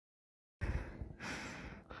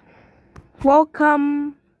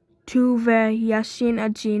Welcome to the Yaseen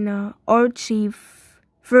Ajina Archive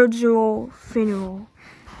virtual funeral.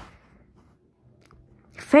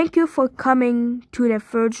 Thank you for coming to the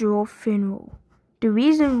virtual funeral. The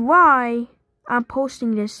reason why I'm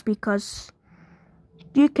posting this because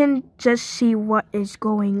you can just see what is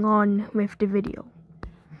going on with the video.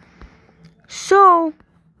 So,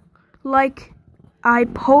 like I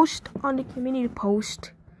post on the community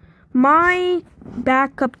post, my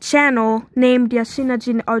backup channel named Yaseen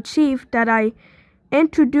Ajina Archive that I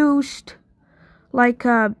introduced like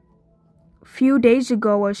a few days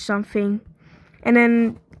ago or something, and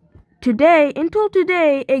then until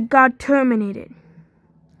today it got terminated.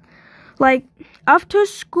 Like after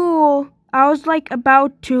school I was like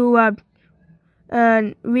about to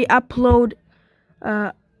re-upload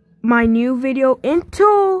my new video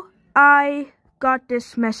until I got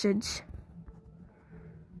this message.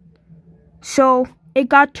 So it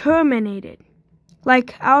got terminated.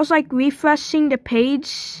 Like I was like refreshing the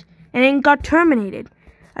page and it got terminated.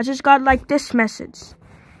 I just got like this message.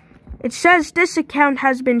 It says this account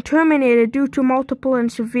has been terminated due to multiple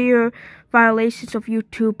and severe violations of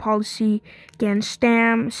YouTube policy against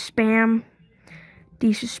spam,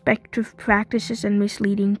 disrespectful practices, and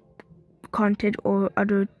misleading content or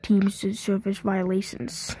other Teams service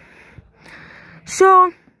violations.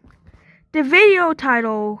 So the video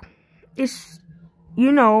title is,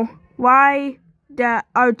 why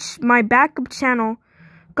my backup channel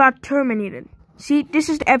got terminated. See, this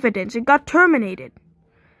is the evidence. It got terminated.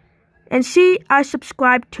 And see, I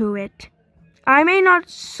subscribed to it. I'm not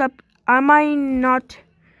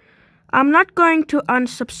going to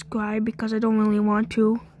unsubscribe because I don't really want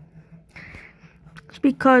to. It's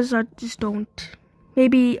because I just don't.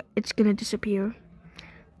 Maybe it's gonna disappear.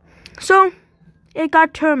 So it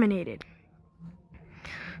got terminated.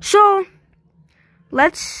 So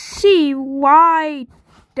let's see why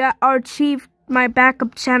my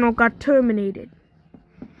backup channel got terminated.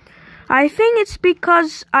 I think it's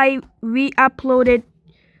because I re-uploaded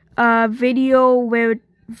a video where it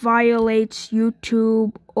violates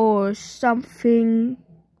YouTube or something,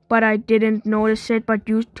 but I didn't notice it, but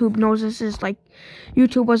YouTube notices. Like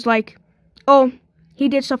YouTube was like, oh, he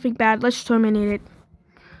did something bad, let's terminate it.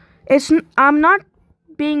 I'm not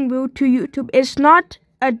being rude to YouTube. It's not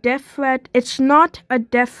a death threat. It's not a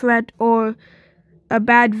death threat or a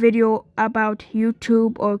bad video about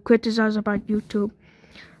YouTube or criticize about YouTube.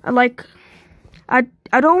 Like, I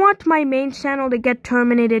don't want my main channel to get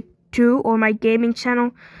terminated too, or my gaming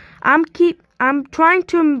channel. I'm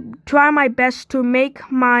trying my best to make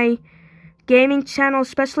my gaming channel,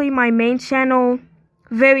 especially my main channel,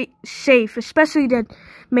 very safe, especially the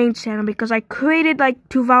main channel, because I created like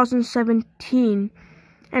 2017,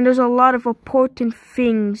 and there's a lot of important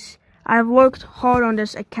things. I've worked hard on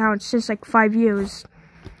this account since like 5 years.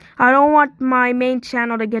 I don't want my main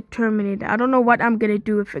channel to get terminated. I don't know what I'm gonna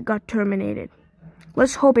do if it got terminated.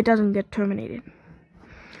 Let's hope it doesn't get terminated.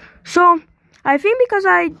 So, I think because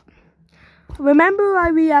I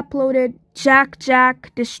re-uploaded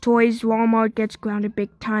Jack destroys Walmart gets grounded big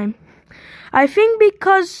time. I think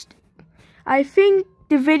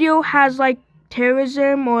the video has like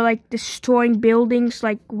terrorism or like destroying buildings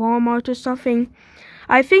like Walmart or something.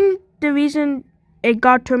 I think the reason it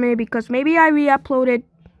got terminated because maybe I re-uploaded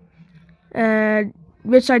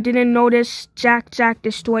which I didn't notice, Jack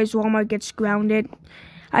destroys Walmart gets grounded.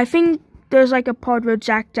 I think there's like a part where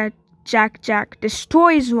Jack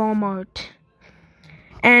destroys Walmart,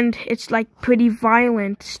 and it's like pretty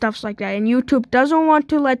violent, stuff like that, and YouTube doesn't want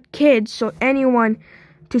to let kids or anyone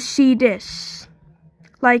to see this.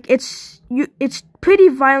 Like it's pretty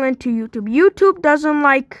violent to YouTube. YouTube doesn't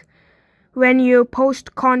like when you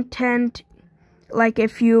post content, like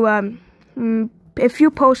if you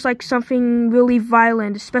post like something really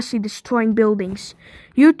violent, especially destroying buildings.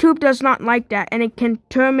 YouTube does not like that, and it can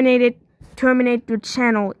terminate your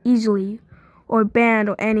channel easily, or ban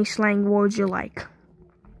or any slang words you like.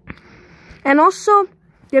 And also,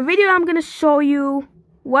 the video I'm gonna show you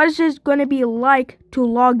what is it gonna be like to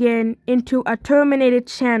log into a terminated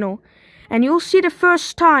channel, and you'll see the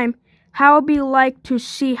first time how it'd be like to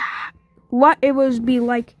see what it would be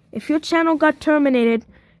like if your channel got terminated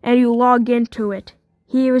and you log into it.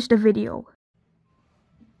 Here is the video.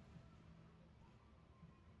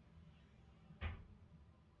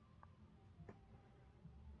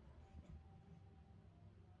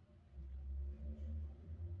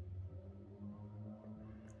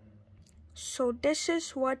 So this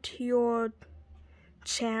is what your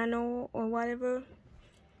channel or whatever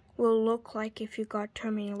will look like if you got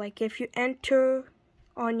terminated. Like if you enter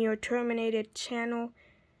on your terminated channel,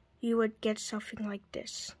 you would get something like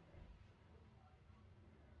this.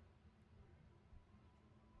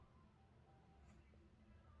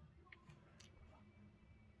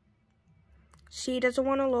 See, it doesn't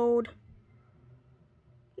want to load.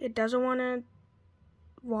 It doesn't want to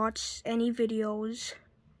watch any videos.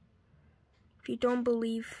 If you don't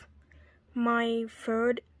believe, my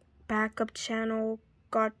third backup channel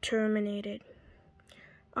got terminated.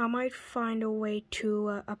 I might find a way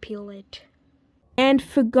to appeal it. And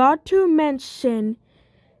forgot to mention,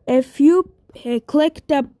 if you click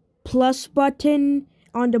the plus button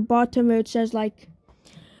on the bottom where it says like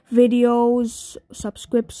videos,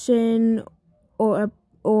 subscription,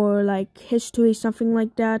 or like history, something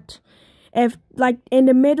like that. If like in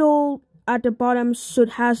the middle at the bottom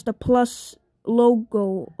has the plus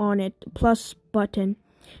logo on it, plus button.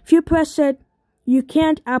 If you press it, you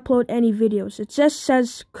can't upload any videos. It just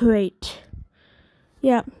says create.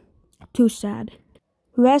 Yeah, too sad.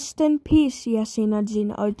 Rest in peace, Yaseen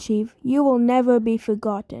Ajina Archive. You will never be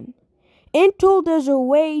forgotten. Until there's a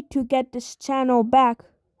way to get this channel back.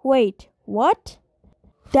 Wait, what?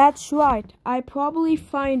 That's right. I probably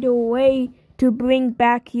find a way to bring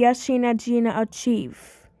back Yaseen Ajina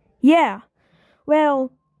Archive. Yeah.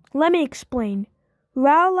 Well, let me explain.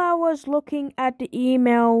 While I was looking at the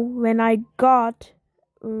email when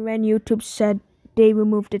YouTube said they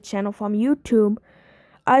removed the channel from YouTube,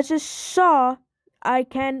 I just saw I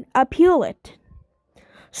can appeal it.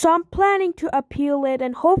 So I'm planning to appeal it,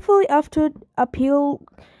 and hopefully after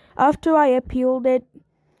I appealed it,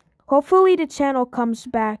 hopefully the channel comes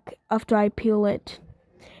back after I appeal it.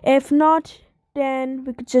 If not, then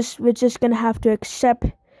we're just gonna have to accept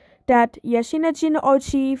that Yaseen Ajina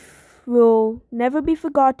Archive will never be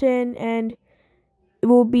forgotten and it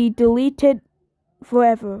will be deleted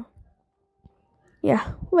forever.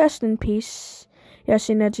 Yeah, rest in peace,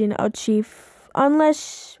 Yaseen Ajina Archive.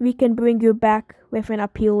 Unless we can bring you back with an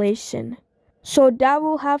appellation. So that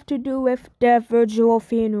will have to do with the virtual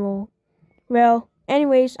funeral. Well,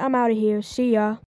 anyways, I'm out of here. See ya.